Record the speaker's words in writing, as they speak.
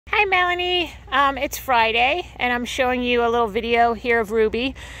Hi Melanie, it's Friday and I'm showing you a little video here of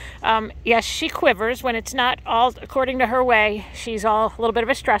Ruby. Yes, she quivers when it's not all according to her way. She's all a little bit of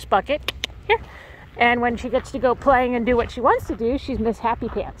a stress bucket here. And when she gets to go playing and do what she wants to do, she's Miss Happy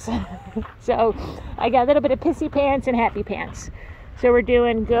Pants. So I got a little bit of Pissy Pants and Happy Pants. So we're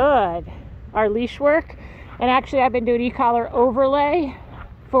doing good. Our leash work. And actually I've been doing e-collar overlay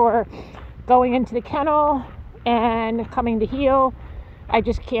for going into the kennel and coming to heel. I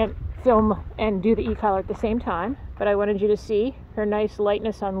just can't film and do the e-collar at the same time, but I wanted you to see her nice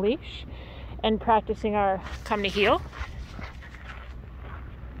lightness on leash and practicing our come to heel.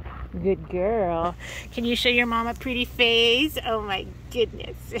 Good girl. Can you show your mom a pretty face? Oh my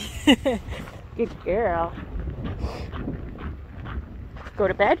goodness. Good girl. Go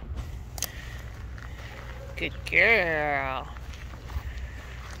to bed. Good girl.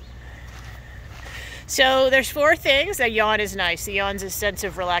 So there's 4 things. A yawn is nice. The yawn's a sense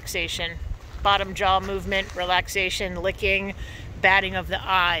of relaxation. Bottom jaw movement, relaxation, licking, batting of the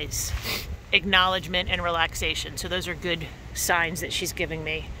eyes, acknowledgement, and relaxation. So those are good signs that she's giving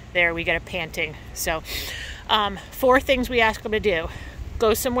me. There, we get a panting. So 4 things we ask them to do.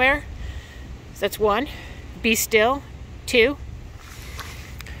 Go somewhere. That's 1. Be still. 2.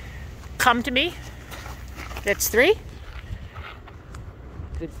 Come to me. That's 3.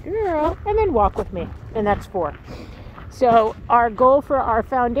 Good girl. And then walk with me. And that's 4. So our goal for our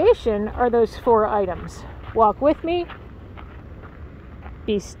foundation are those 4 items. Walk with me.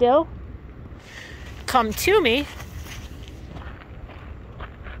 Be still. Come to me.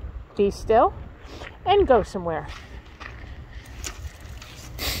 Be still. And go somewhere.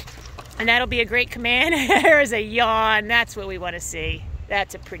 And that'll be a great command. There's a yawn. That's what we want to see.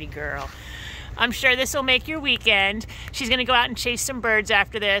 That's a pretty girl. I'm sure this will make your weekend. She's gonna go out and chase some birds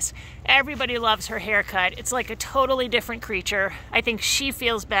after this. Everybody loves her haircut. It's like a totally different creature. I think she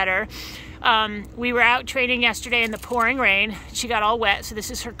feels better. We were out training yesterday in the pouring rain. She got all wet, so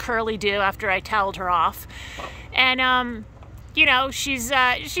this is her curly do after I toweled her off. And you know, she's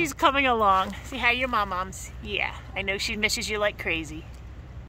coming along. Say hi to your mom-moms. Yeah, I know she misses you like crazy.